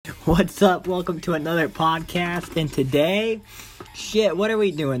What's up? Welcome to another podcast. And today, what are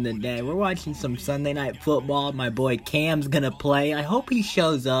we doing today? We're watching some Sunday Night Football. My boy Cam's gonna play. I hope he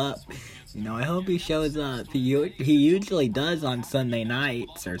shows up. I hope he shows up. He usually does on Sunday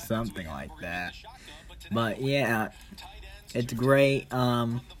nights or something like that. But yeah, it's great.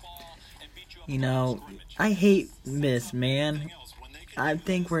 I hate Miss, man. I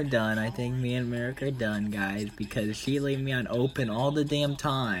think we're done. I think me and Merrick are done, guys, because she leaves me on open all the damn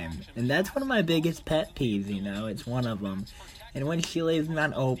time. And that's one of my biggest pet peeves, it's one of them. And when she leaves me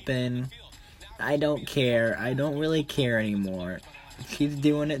on open, I don't care. I don't really care anymore. She's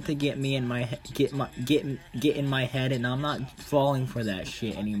doing it to get me in my get in my head, and I'm not falling for that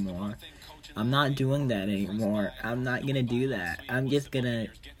shit anymore. I'm not doing that anymore. I'm not gonna do that. I'm just gonna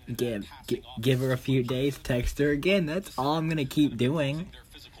give her a few days, text her again. That's all I'm gonna keep doing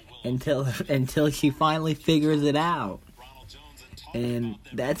until she finally figures it out. And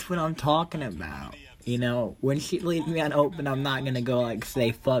that's what I'm talking about. When she leaves me on open, I'm not gonna go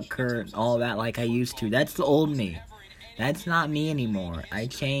say fuck her and all that like I used to. That's the old me. That's not me anymore. I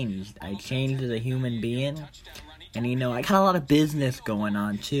changed. I changed as a human being. And I got a lot of business going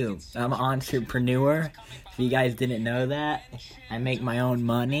on too. I'm an entrepreneur. If you guys didn't know that, I make my own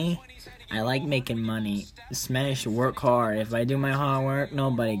money. I like making money. Smash, work hard. If I do my hard work,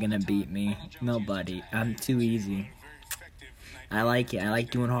 nobody gonna beat me. Nobody. I'm too easy. I like it. I like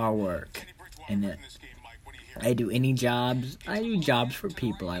doing hard work. And I do any jobs. I do jobs for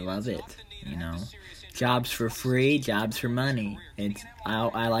people. I love it. Jobs for free, jobs for money.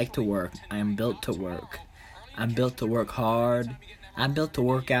 I like to work. I am built to work. I'm built to work hard. I'm built to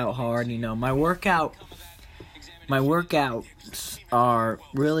work out hard. My workouts are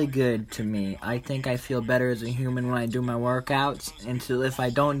really good to me. I think I feel better as a human when I do my workouts, and so if I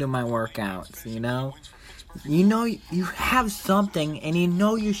don't do my workouts, you have something, and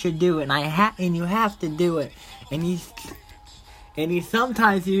you should do it, and you have to do it, and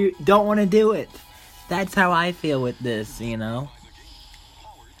sometimes you don't want to do it. That's how I feel with this,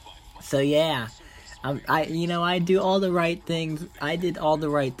 So yeah. I do all the right things. I did all the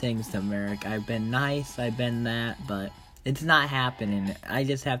right things to Merrick. I've been nice, I've been that, but it's not happening. I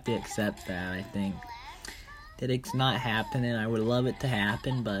just have to accept that, I think. That it's not happening. I would love it to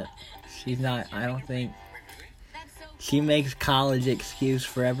happen, but she's not. I don't think. She makes college excuse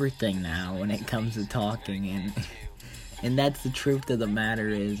for everything now when it comes to talking, and that's the truth of the matter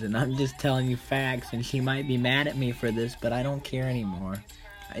is, and I'm just telling you facts, and she might be mad at me for this, but I don't care anymore.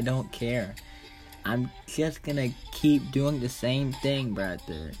 I don't care. I'm just gonna keep doing the same thing,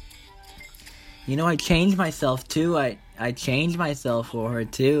 brother. I changed myself too. I changed myself for her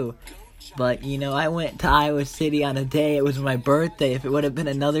too. But, I went to Iowa City on a day. It was my birthday. If it would have been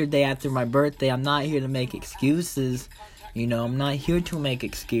another day after my birthday, I'm not here to make excuses. I'm not here to make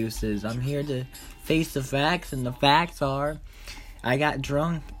excuses. I'm here to face the facts, and the facts are, I got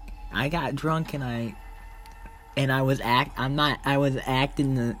drunk and I was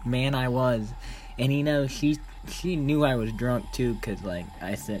acting the man I was. And she knew I was drunk too, cause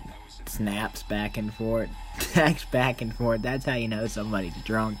I sent snaps back and forth, texts back and forth. That's how you know somebody's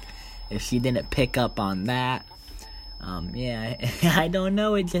drunk. If she didn't pick up on that, I don't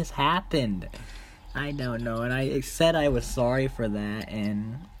know. It just happened. I don't know, and I said I was sorry for that,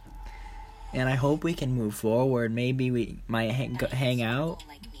 and I hope we can move forward. Maybe we might hang out,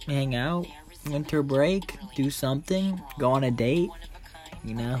 winter break, do something, go on a date.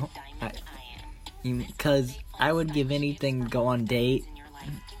 Because I would give anything to go on date.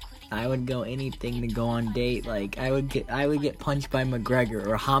 I would go anything to go on date. I would get punched by McGregor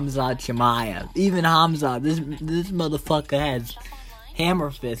or Hamza Chimaev. Even Hamza, this motherfucker has hammer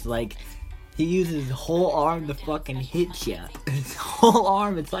fists. He uses his whole arm to fucking hit you. His whole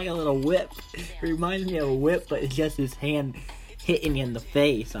arm, it's like a little whip. It reminds me of a whip, but it's just his hand hitting you in the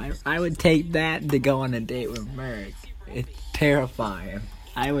face. I would take that to go on a date with Merrick. It's terrifying.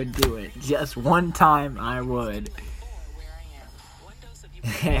 I would do it. Just one time, I would.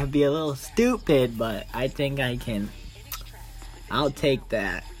 It'd be a little stupid, but I think I can. I'll take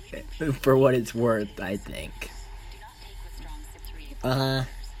that for what it's worth, I think.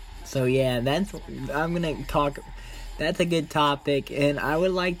 So yeah, that's a good topic, and I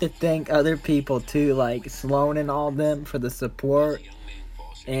would like to thank other people too, like Sloan and all them, for the support,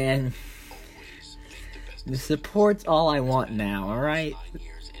 and the support's all I want now, alright?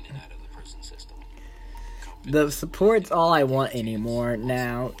 The support's all I want anymore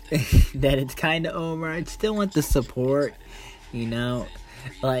now that it's kind of over. I still want the support,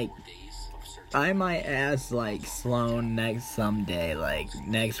 I might ask, Sloan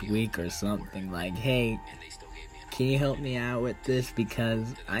next week or something, hey, can you help me out with this?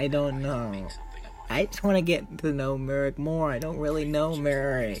 Because I don't know. I just want to get to know Merrick more. I don't really know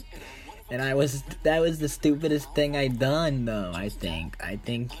Merrick. And that was the stupidest thing I done, though, I think. I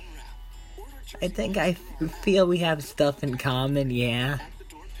feel we have stuff in common, yeah.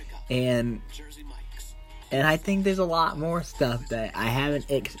 And I think there's a lot more stuff that I haven't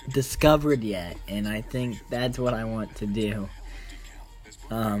discovered yet. And I think that's what I want to do.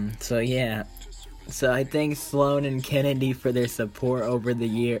 So yeah. So I thank Sloan and Kennedy for their support over the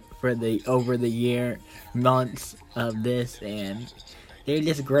year, months of this, and they're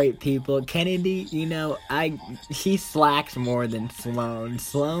just great people. Kennedy, she slacks more than Sloan.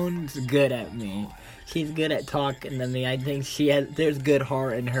 Sloan's good at me. She's good at talking to me. I think there's good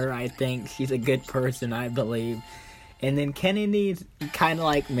heart in her. I think she's a good person, I believe. And then Kennedy's kind of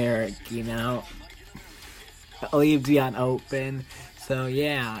like Merrick, leaves you on open. So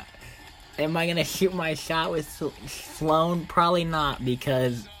yeah. Am I gonna shoot my shot with Sloan? Probably not,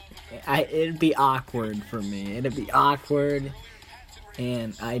 because it'd be awkward for me. It'd be awkward,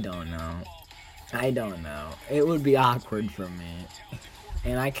 and I don't know. It would be awkward for me.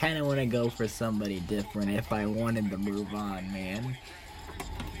 And I kind of want to go for somebody different if I wanted to move on, man.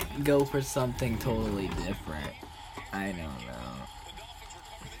 Go for something totally different. I don't know.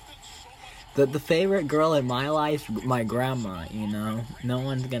 The favorite girl in my life, my grandma, No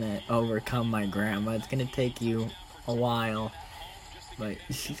one's gonna overcome my grandma. It's gonna take you a while, but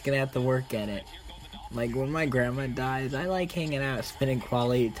she's gonna have to work at it. Like, when my grandma dies, I like hanging out, spending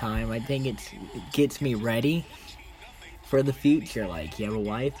quality time. I think it gets me ready for the future. Like, you have a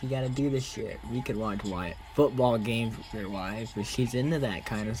wife, you gotta do this shit. You could watch football games with your wife, if she's into that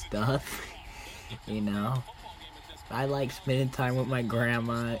kind of stuff, I like spending time with my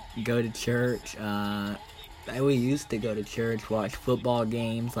grandma, go to church. We used to go to church, watch football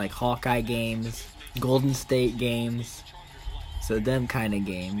games, like Hawkeye games, Golden State games, so them kind of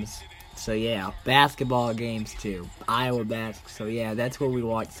games. So yeah, basketball games too, Iowa basketball. So yeah, that's what we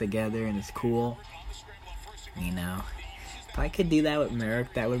watch together, and it's cool. If I could do that with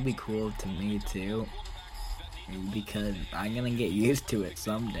Merrick, that would be cool to me too. Because I'm gonna get used to it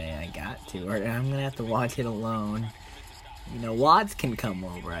someday. I got to, or I'm gonna have to watch it alone. Watts can come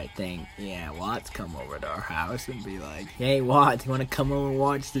over, I think. Yeah, Watts come over to our house and be like, "Hey, Watts, you wanna come over and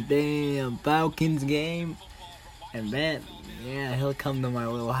watch the damn Falcons game?" And then, yeah, he'll come to my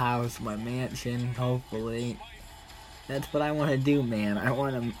little house, my mansion, hopefully. That's what I want to do, man.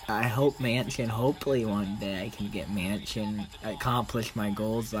 I hope mansion. Hopefully one day I can get mansion, accomplish my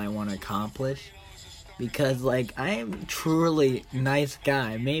goals that I want to accomplish. Because, I am truly a nice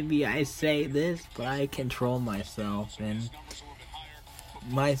guy. Maybe I say this, but I control myself. And,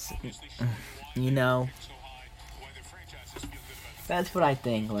 that's what I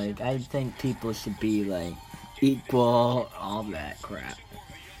think. I think people should be, equal, all that crap.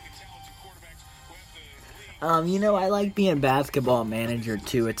 I like being basketball manager,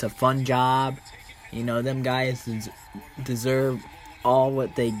 too. It's a fun job. Them guys deserve all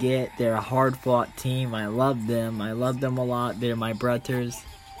what they get. They're a hard-fought team. I love them. I love them a lot. They're my brothers.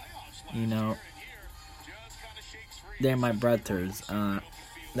 They're my brothers.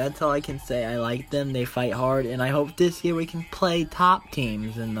 That's all I can say. I like them. They fight hard, and I hope this year we can play top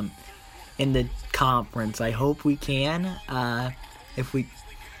teams in the conference. I hope we can.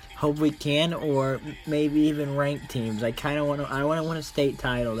 Hope we can, or maybe even ranked teams. I want to win a state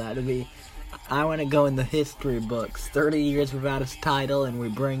title. I want to go in the history books. 30 years without a title, and we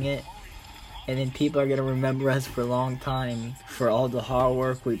bring it. And then people are going to remember us for a long time for all the hard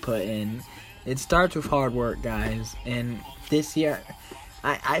work we put in. It starts with hard work, guys. And this year,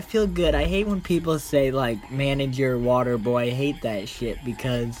 I feel good. I hate when people say, manager, water boy. I hate that shit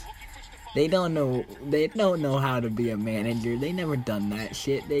because they don't know how to be a manager. They never done that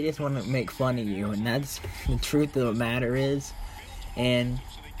shit. They just want to make fun of you. And that's the truth of the matter is. And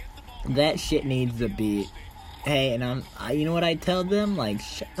that shit needs to be. Hey, and you know what I tell them?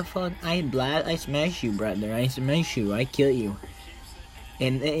 Shut the fuck. I smash you, brother. I smash you. I kill you.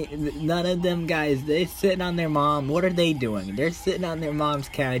 And none of them guys, they're sitting on their mom. What are they doing? They're sitting on their mom's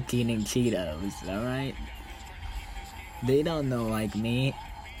couch eating Cheetos, alright? They don't know like me.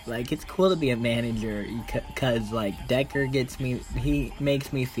 It's cool to be a manager, because, Decker he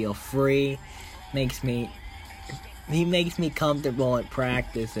makes me feel free, he makes me comfortable at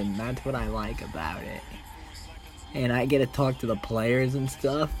practice, and that's what I like about it. And I get to talk to the players and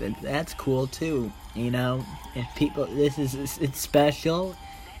stuff, and that's cool too, And people, it's special,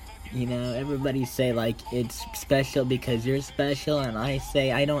 everybody say, it's special because you're special, and I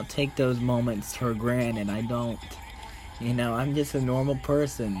say I don't take those moments for granted. I don't. You know, I'm just a normal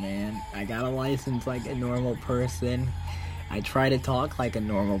person, man. I got a license like a normal person. I try to talk like a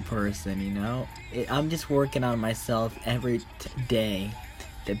normal person, you know? I'm just working on myself every day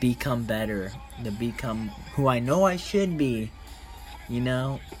to become better, to become who I know I should be, you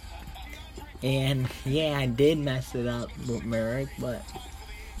know? And, yeah, I did mess it up with Merrick, but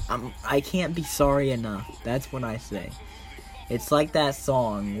I can't be sorry enough. That's what I say. It's like that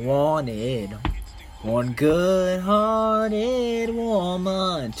song, Wanted. One good-hearted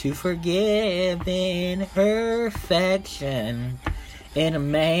woman to forgive in her affection, and a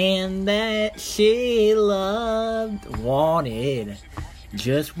man that she loved wanted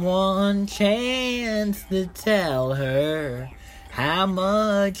just one chance to tell her how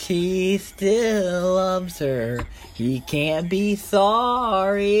much he still loves her. He can't be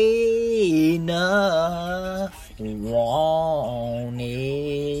sorry enough. Wanted.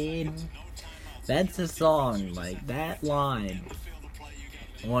 That's the song, like that line.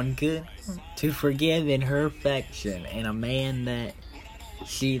 One good to forgive in her affection, and a man that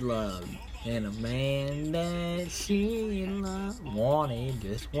she loved, and a man that she loved wanted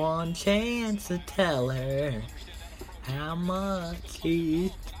just one chance to tell her how much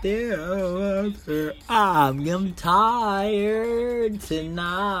he still loves her. I'm tired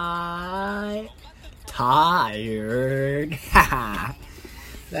tonight. Tired. Haha.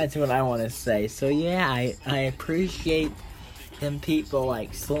 That's what I want to say. So yeah, I appreciate them people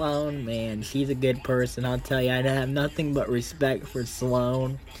like Sloan, man. She's a good person, I'll tell you. I have nothing but respect for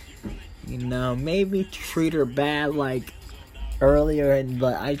Sloan. You know, maybe treat her bad like earlier,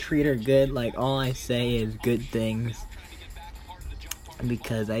 but I treat her good. Like, all I say is good things.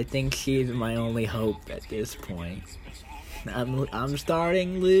 Because I think she's my only hope at this point. I'm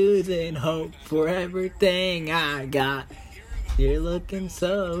starting losing hope for everything I got. You're looking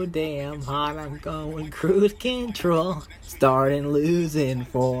so damn hot, I'm going cruise control. Starting losing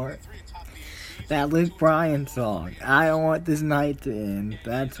for that Luke Bryan song. I don't want this night to end.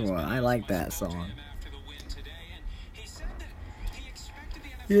 That's why I like that song.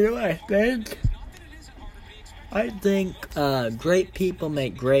 You know what I think? I think great people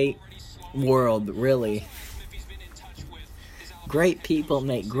make great world, really. Great people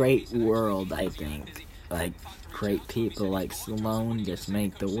make great world, I think. Like, great people like Sloan just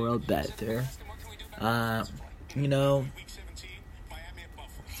make the world better. You know,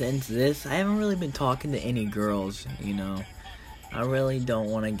 since this, I haven't really been talking to any girls, you know. I really don't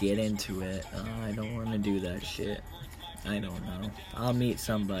want to get into it. I don't want to do that shit. I don't know. I'll meet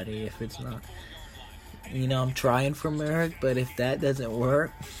somebody if it's not. You know, I'm trying for Merrick, but if that doesn't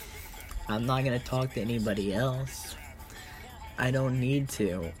work, I'm not gonna talk to anybody else. I don't need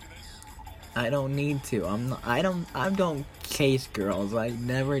to. I don't chase girls. I've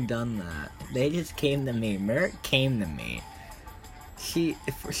never done that. They just came to me. Merrick came to me. She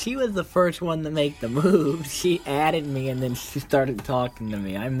was the first one to make the move. She added me and then she started talking to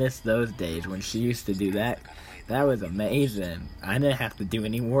me. I miss those days when she used to do that. That was amazing. I didn't have to do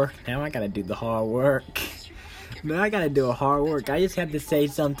any work. Now I gotta do the hard work. Now I gotta do a hard work. I just have to say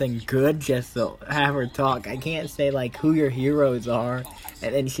something good just to have her talk. I can't say, like, who your heroes are,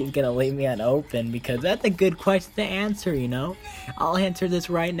 and then she's gonna leave me unopened, because that's a good question to answer, you know? I'll answer this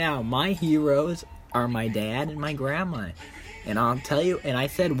right now. My heroes are my dad and my grandma. And I'll tell you, and I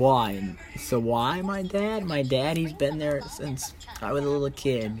said why. So why my dad? My dad, he's been there since I was a little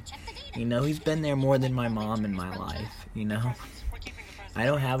kid. You know, he's been there more than my mom in my life, you know? I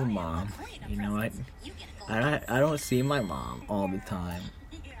don't have a mom, you know, I don't see my mom all the time.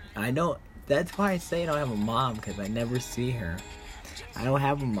 That's why I say I don't have a mom, because I never see her. I don't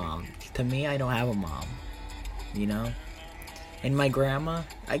have a mom. To me, I don't have a mom, you know? And my grandma,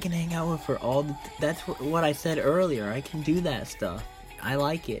 I can hang out with her that's what I said earlier. I can do that stuff. I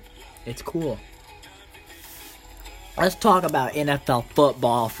like it. It's cool. Let's talk about NFL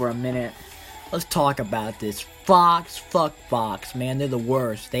football for a minute. Let's talk about this. Fox, fuck Fox, man. They're the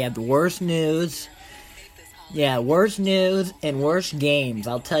worst. They have the worst news. Yeah, worst news and worst games.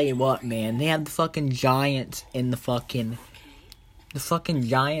 I'll tell you what, man. They have the fucking Giants and the fucking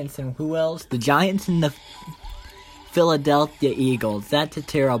Giants and who else? The Giants and the Philadelphia Eagles. That's a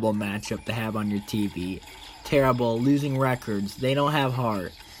terrible matchup to have on your TV. Terrible, losing records. They don't have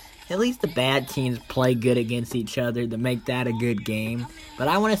heart. At least the bad teams play good against each other to make that a good game. But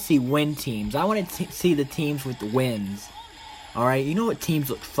I want to see win teams. I want to see the teams with the wins. Alright, you know what teams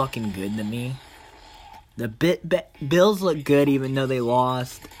look fucking good to me? The Bills look good even though they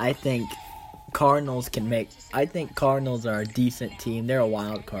lost. I think Cardinals are a decent team. They're a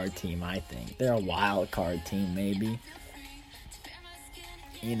wild card team, I think. They're a wild card team, maybe.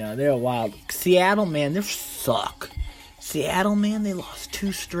 You know, they're a wild... Seattle, man, they suck. Seattle, man, they lost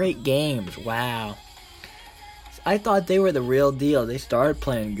 2 straight games. Wow. I thought they were the real deal. They started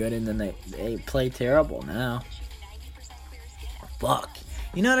playing good, and then they play terrible now. Fuck.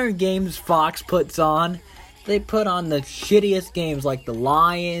 You know other games Fox puts on? They put on the shittiest games like the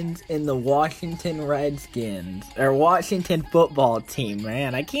Lions and the Washington Redskins. Or Washington football team,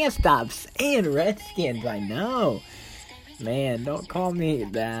 man. I can't stop saying Redskins, I know. Man, don't call me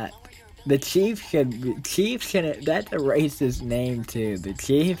that. The Chiefs shouldn't, that's a racist name too. The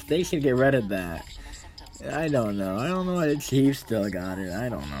Chiefs, they should get rid of that. I don't know why the Chiefs still got it, I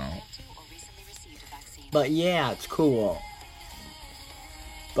don't know. But yeah, it's cool.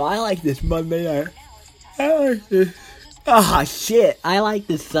 But I like this Monday night. I like this. Ah, shit. I like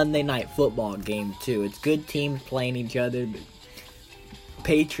this Sunday night football game, too. It's good teams playing each other. The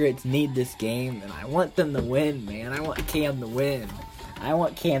Patriots need this game, and I want them to win, man. I want Cam to win. I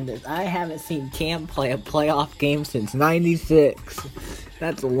want Cam to... I haven't seen Cam play a playoff game since 96.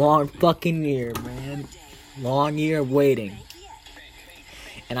 That's a long fucking year, man. Long year of waiting.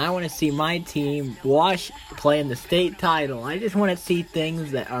 And I want to see my team play in the state title. I just want to see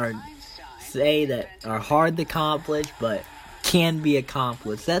things that are hard to accomplish, but can be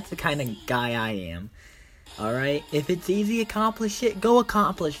accomplished. That's the kind of guy I am. Alright? If it's easy to accomplish it, go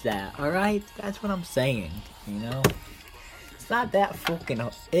accomplish that. Alright? That's what I'm saying. You know? It's not that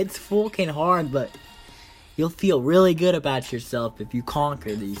it's fucking hard, but you'll feel really good about yourself if you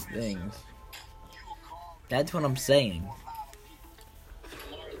conquer these things. That's what I'm saying.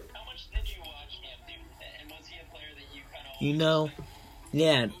 You know,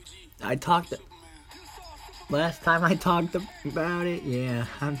 yeah, last time I talked about it, yeah,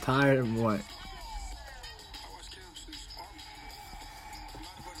 I'm tired of what?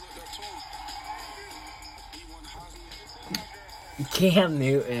 Cam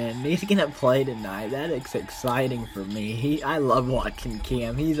Newton, he's gonna play tonight. That is exciting for me. I love watching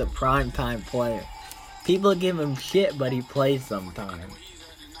Cam. He's a primetime player. People give him shit, but he plays sometimes.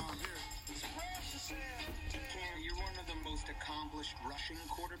 Rushing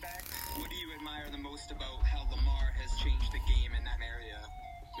quarterback. What do you admire the most about how Lamar has changed the game in that area?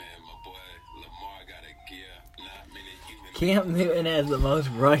 Man, my boy, Lamar got a gear. Not many human. Cam Newton has the most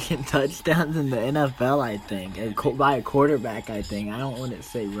rushing touchdowns in the NFL, I think. By a quarterback, I think. I don't want to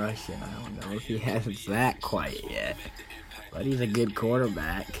say rushing. I don't know if he hasn't that quite yet. But he's a good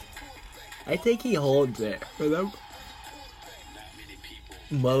quarterback. I think he holds it for the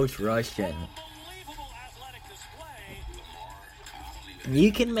most rushing.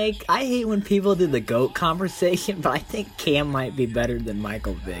 You can make... I hate when people do the GOAT conversation, but I think Cam might be better than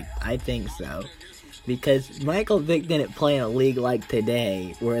Michael Vick. I think so. Because Michael Vick didn't play in a league like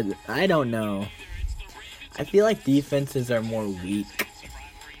today, where... I don't know. I feel like defenses are more weak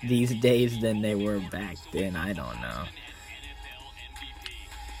these days than they were back then. I don't know.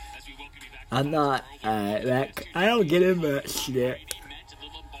 I'm not... I don't get in that shit.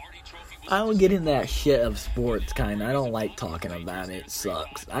 I don't get in that shit of sports, kinda. I don't like talking about it. It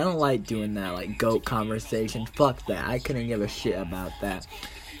sucks. I don't like doing that, like, GOAT conversation. Fuck that. I couldn't give a shit about that.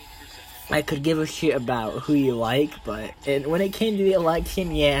 I could give a shit about who you like, but when it came to the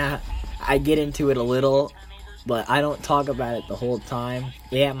election, yeah, I get into it a little, but I don't talk about it the whole time.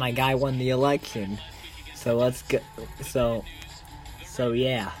 Yeah, my guy won the election. So let's go. So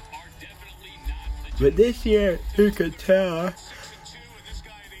yeah. But this year, you could tell...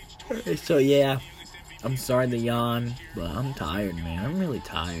 So yeah, I'm sorry to yawn, but I'm tired, man. I'm really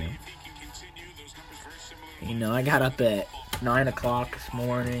tired. You know, I got up at 9 o'clock this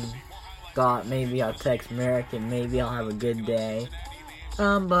morning. Thought maybe I'll text Merrick and maybe I'll have a good day.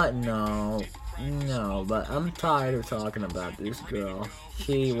 But no, but I'm tired of talking about this girl.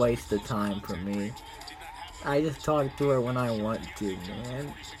 She wasted time for me. I just talk to her when I want to,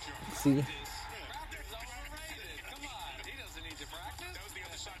 man. See?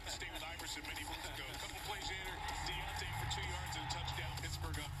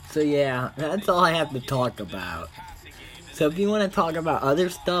 So yeah, that's all I have to talk about. So if you want to talk about other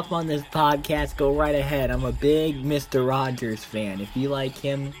stuff on this podcast, go right ahead. I'm a big Mr. Rogers fan. If you like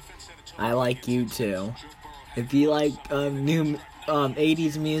him, I like you too. If you like new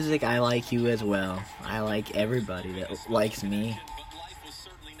 80s music, I like you as well. I like everybody that likes me.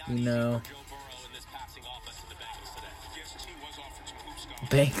 You know.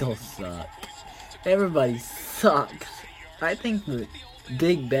 Bengals suck. Everybody sucks. I think the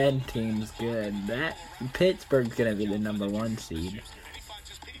Big Ben team's good. That Pittsburgh's gonna be the number 1 seed.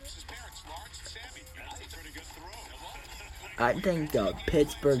 I think the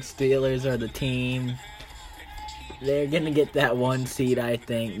Pittsburgh Steelers are the team. They're gonna get that 1 seed, I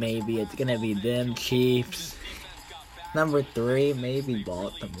think, maybe. It's gonna be them, Chiefs. Number 3, maybe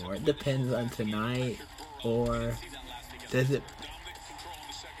Baltimore. It depends on tonight, or does it?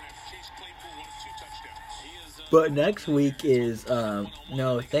 But next week is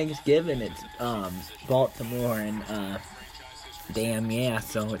Thanksgiving. It's Baltimore and damn yeah.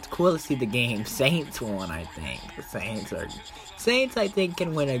 So it's cool to see the game. Saints won, I think. The Saints I think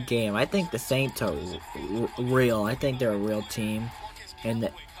can win a game. I think the Saints are real. I think they're a real team. And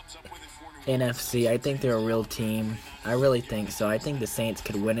the NFC, I think they're a real team. I really think so. I think the Saints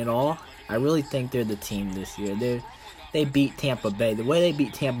could win it all. I really think they're the team this year. They beat Tampa Bay. The way they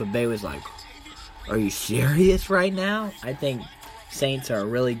beat Tampa Bay was like, are you serious right now? I think Saints are a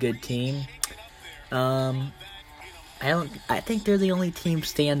really good team. I think they're the only team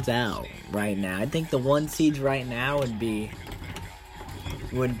stands out right now. I think the 1 seeds right now would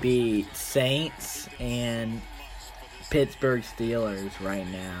be Saints and Pittsburgh Steelers right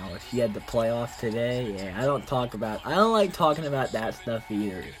now. If you had the playoffs today, yeah. I don't like talking about that stuff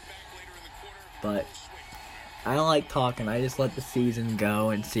either. But I don't like talking. I just let the season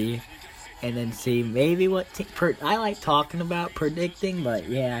go and see maybe what I like talking about predicting, but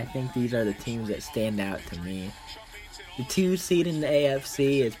yeah, I think these are the teams that stand out to me. The 2 seed in the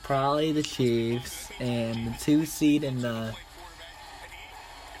AFC is probably the Chiefs, and the 2 seed in the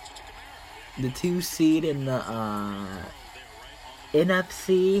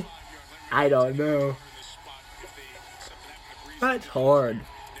NFC, I don't know. That's hard.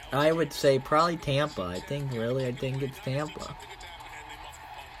 I would say probably Tampa. I think it's Tampa.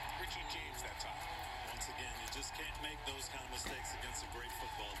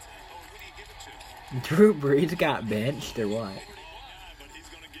 Drew Brees got benched or what?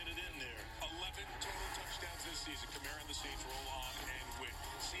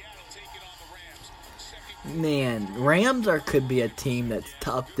 Man, Rams could be a team that's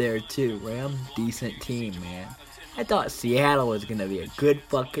tough there too. Rams, decent team, man. I thought Seattle was gonna be a good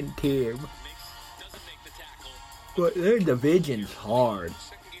fucking team, but their division's hard.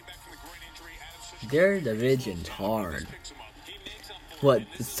 What,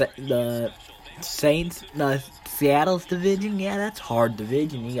 the Saints, Seattle's division? Yeah, that's hard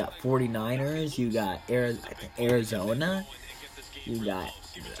division. You got 49ers, you got Arizona, you got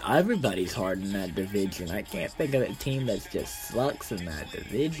everybody's hard in that division. I can't think of a team that just sucks in that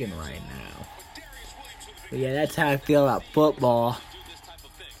division right now. But yeah, that's how I feel about football.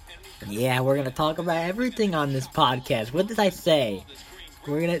 Yeah, we're gonna talk about everything on this podcast. What did I say?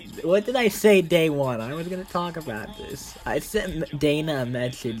 What did I say day 1? I was gonna talk about this. I sent Dana a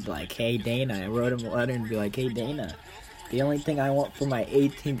message like, hey Dana, I wrote him a letter and be like, hey Dana, the only thing I want for my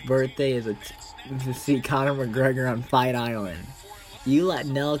 18th birthday is to see Conor McGregor on Fight Island. You let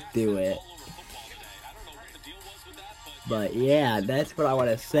Nelk do it. But yeah, that's what I want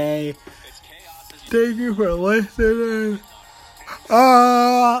to say. Thank you for listening.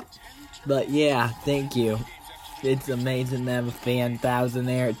 But yeah, thank you. It's amazing to have a fan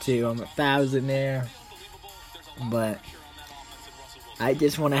thousandaire too. I'm a thousandaire. But I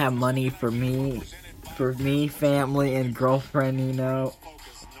just want to have money for me, family, and girlfriend,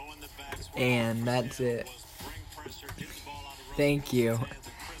 And that's it. Thank you.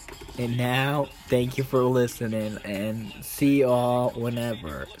 And now, thank you for listening, and see y'all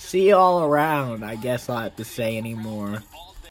whenever. See y'all around, I guess I'll have to say anymore.